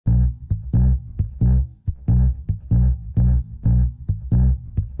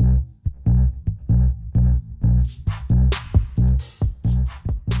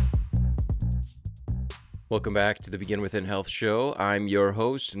Welcome back to the Begin Within Health Show. I'm your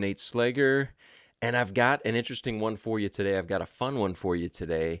host, Nate Slager, and I've got an interesting one for you today. I've got a fun one for you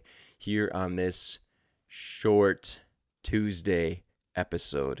today here on this short Tuesday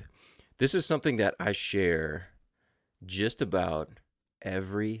episode. This is something that I share just about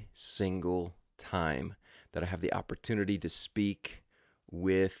every single time that I have the opportunity to speak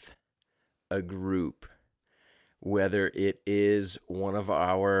with a group, whether it is one of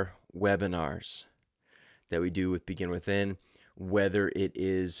our webinars that we do with Begin Within, whether it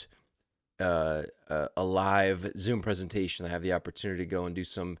is a live Zoom presentation. I have the opportunity to go and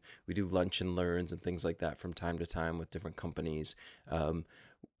we do lunch and learns and things like that from time to time with different companies.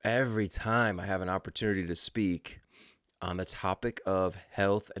 Every time I have an opportunity to speak on the topic of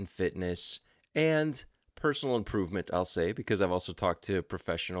health and fitness and personal improvement, I'll say, because I've also talked to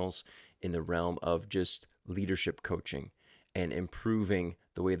professionals in the realm of just leadership coaching and improving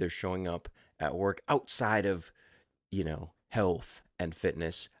the way they're showing up at work outside of, health and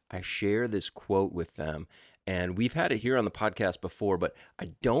fitness. I share this quote with them, and we've had it here on the podcast before, but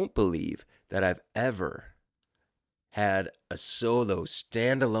I don't believe that I've ever had a solo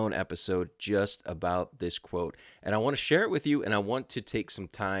standalone episode just about this quote. And I want to share it with you, and I want to take some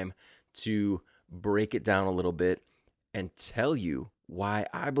time to break it down a little bit and tell you why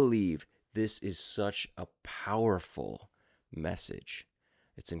I believe this is such a powerful message.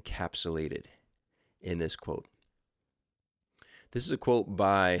 It's encapsulated in this quote. This is a quote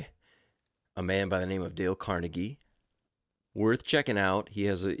by a man by the name of Dale Carnegie. Worth checking out. He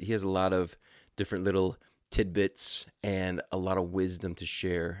has a lot of different little tidbits and a lot of wisdom to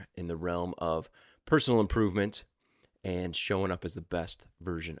share in the realm of personal improvement and showing up as the best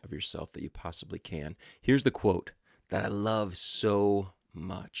version of yourself that you possibly can. Here's the quote that I love so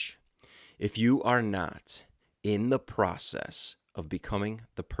much. If you are not in the process of becoming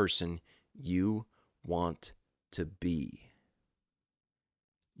the person you want to be,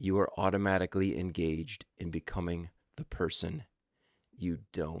 you are automatically engaged in becoming the person you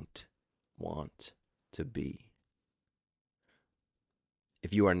don't want to be.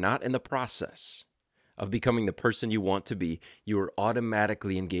 If you are not in the process of becoming the person you want to be, you are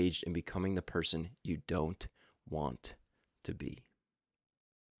automatically engaged in becoming the person you don't want to be.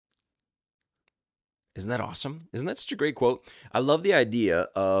 Isn't that awesome? Isn't that such a great quote? I love the idea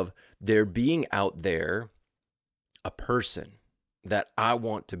of there being out there a person that I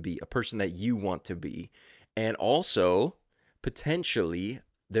want to be, a person that you want to be, and also potentially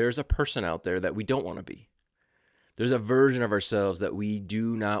there's a person out there that we don't want to be. There's a version of ourselves that we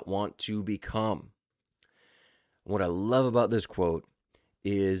do not want to become. What I love about this quote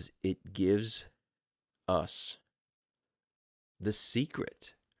is it gives us the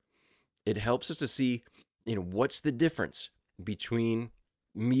secret. It helps us to see, what's the difference between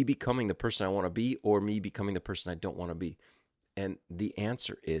me becoming the person I want to be or me becoming the person I don't want to be. And the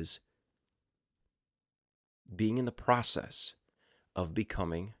answer is being in the process of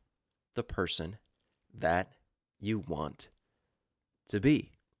becoming the person that you want to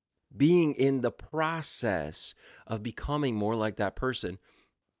be. Being in the process of becoming more like that person.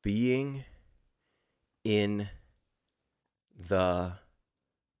 Being in the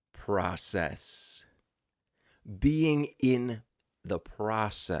process. Being in the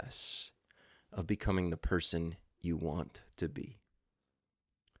process of becoming the person you want to be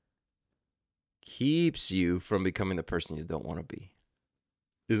keeps you from becoming the person you don't want to be.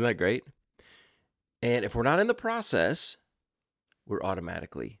 Isn't that great? And if we're not in the process, we're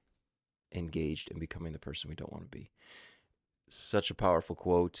automatically engaged in becoming the person we don't want to be. Such a powerful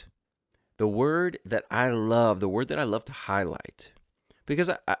quote. The word that I love to highlight, because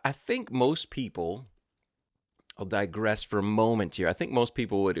I think most people, I'll digress for a moment here. I think most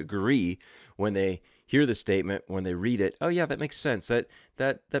people would agree when they hear the statement, when they read it, oh yeah, that makes sense.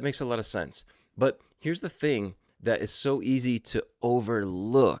 That makes a lot of sense. But here's the thing that is so easy to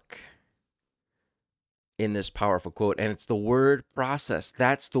overlook in this powerful quote, and it's the word process.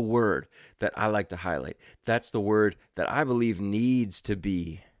 That's the word that I like to highlight. That's the word that I believe needs to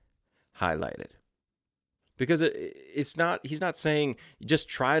be highlighted. Because he's not saying just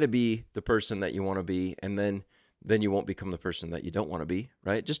try to be the person that you want to be, and then you won't become the person that you don't want to be,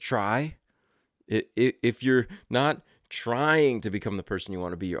 right? Just try. If you're not trying to become the person you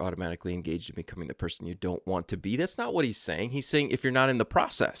want to be, you're automatically engaged in becoming the person you don't want to be. That's not what he's saying. He's saying if you're not in the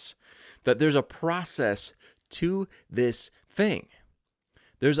process, that there's a process to this thing.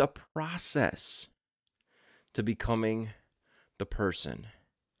 There's a process to becoming the person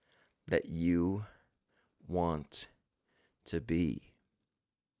that you want to be.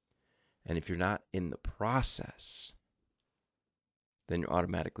 And if you're not in the process, then you're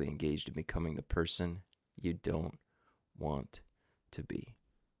automatically engaged in becoming the person you don't want to be.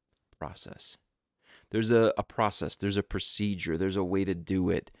 Process. There's a process, there's a procedure, there's a way to do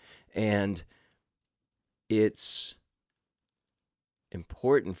it. And it's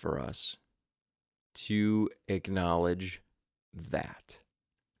important for us to acknowledge that.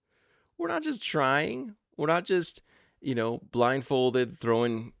 We're not just trying, we're not just, blindfolded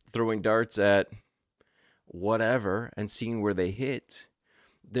throwing darts at whatever and seeing where they hit.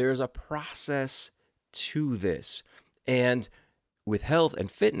 There's a process to this. And with health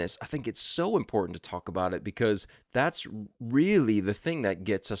and fitness, I think it's so important to talk about it because that's really the thing that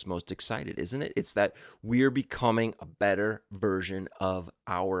gets us most excited, isn't it? It's that we're becoming a better version of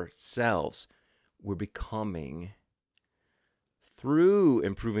ourselves. We're becoming, through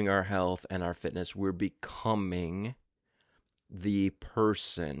improving our health and our fitness, we're becoming the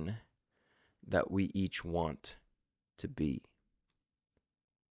person that we each want to be.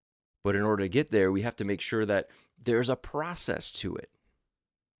 But in order to get there, we have to make sure that there's a process to it,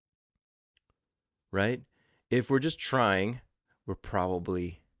 right? If we're just trying, we're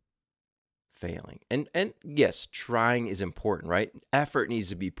probably failing. And yes, trying is important, right? Effort needs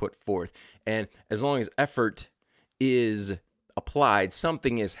to be put forth. And as long as effort is applied,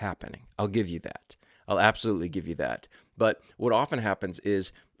 something is happening. I'll give you that. I'll absolutely give you that. But what often happens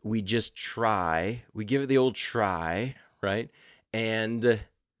is we just try, we give it the old try, right? And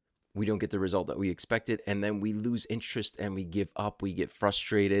we don't get the result that we expected, and then we lose interest and we give up, we get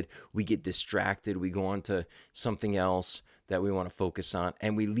frustrated, we get distracted, we go on to something else that we want to focus on,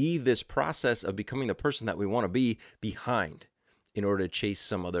 and we leave this process of becoming the person that we want to be behind in order to chase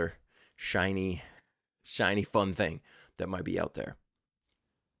some other shiny fun thing that might be out there.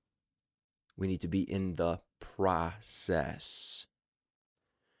 We need to be in the process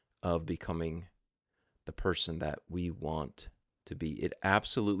of becoming the person that we want to be. It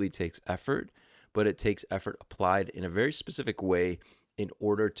absolutely takes effort, but it takes effort applied in a very specific way in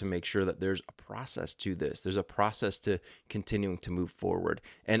order to make sure that there's a process to this. There's a process to continuing to move forward.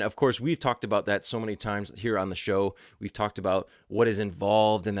 And of course, we've talked about that so many times here on the show. We've talked about what is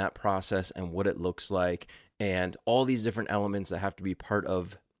involved in that process and what it looks like and all these different elements that have to be part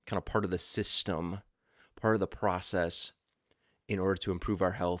of the system, part of the process in order to improve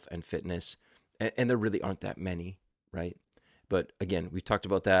our health and fitness. And there really aren't that many, right? But again, we've talked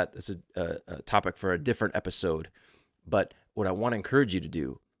about that. This is a topic for a different episode. But what I want to encourage you to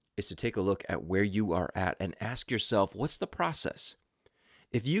do is to take a look at where you are at and ask yourself, what's the process?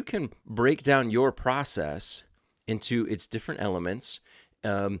 If you can break down your process into its different elements,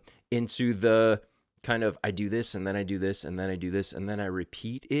 into the kind of I do this and then I do this and then I do this and then I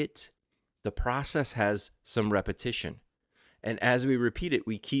repeat it, the process has some repetition. And as we repeat it,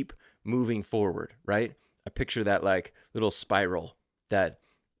 we keep moving forward, right? I picture that like little spiral that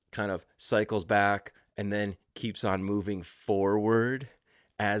kind of cycles back and then keeps on moving forward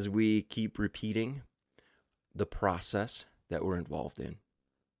as we keep repeating the process that we're involved in.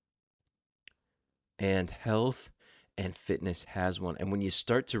 And health and fitness has one. And when you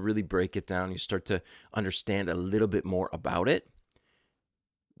start to really break it down, you start to understand a little bit more about it,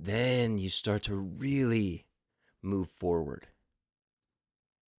 then you start to really move forward.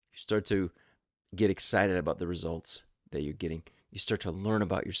 You start to get excited about the results that you're getting. You start to learn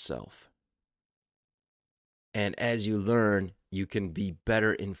about yourself. And as you learn, you can be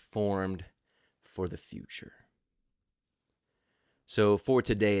better informed for the future. So for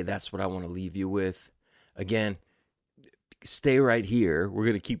today, that's what I want to leave you with. Again, stay right here. We're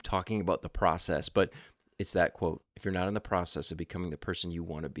going to keep talking about the process, but it's that quote. If you're not in the process of becoming the person you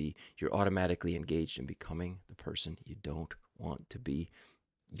want to be, you're automatically engaged in becoming the person you don't want to be.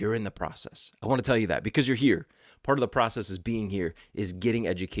 You're in the process. I want to tell you that because you're here. Part of the process is being here, is getting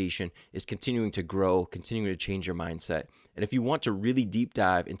education, is continuing to grow, continuing to change your mindset. And if you want to really deep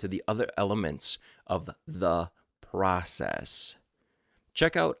dive into the other elements of the process,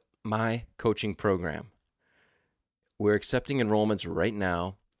 check out my coaching program. We're accepting enrollments right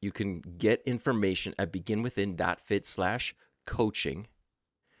now. You can get information at beginwithin.fit/coaching.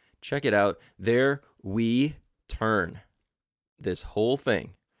 Check it out. There we turn this whole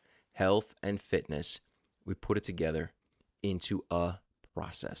thing, health and fitness, we put it together into a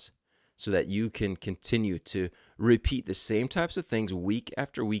process so that you can continue to repeat the same types of things week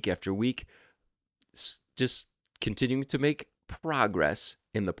after week after week, just continuing to make progress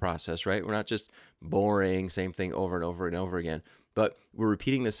in the process, right? We're not just boring, same thing over and over and over again, but we're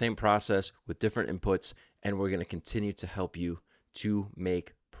repeating the same process with different inputs, and we're going to continue to help you to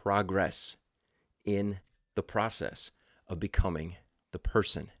make progress in the process of becoming the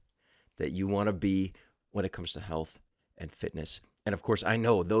person that you want to be when it comes to health and fitness. And of course, I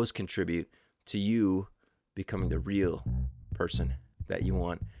know those contribute to you becoming the real person that you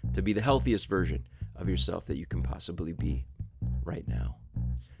want to be, the healthiest version of yourself that you can possibly be right now.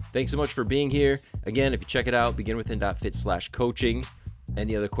 Thanks so much for being here. Again, if you check it out, beginwithin.fit/coaching.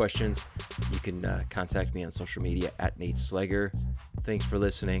 Any other questions, you can contact me on social media at Nate Sleger. Thanks for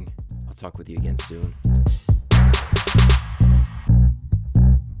listening. I'll talk with you again soon.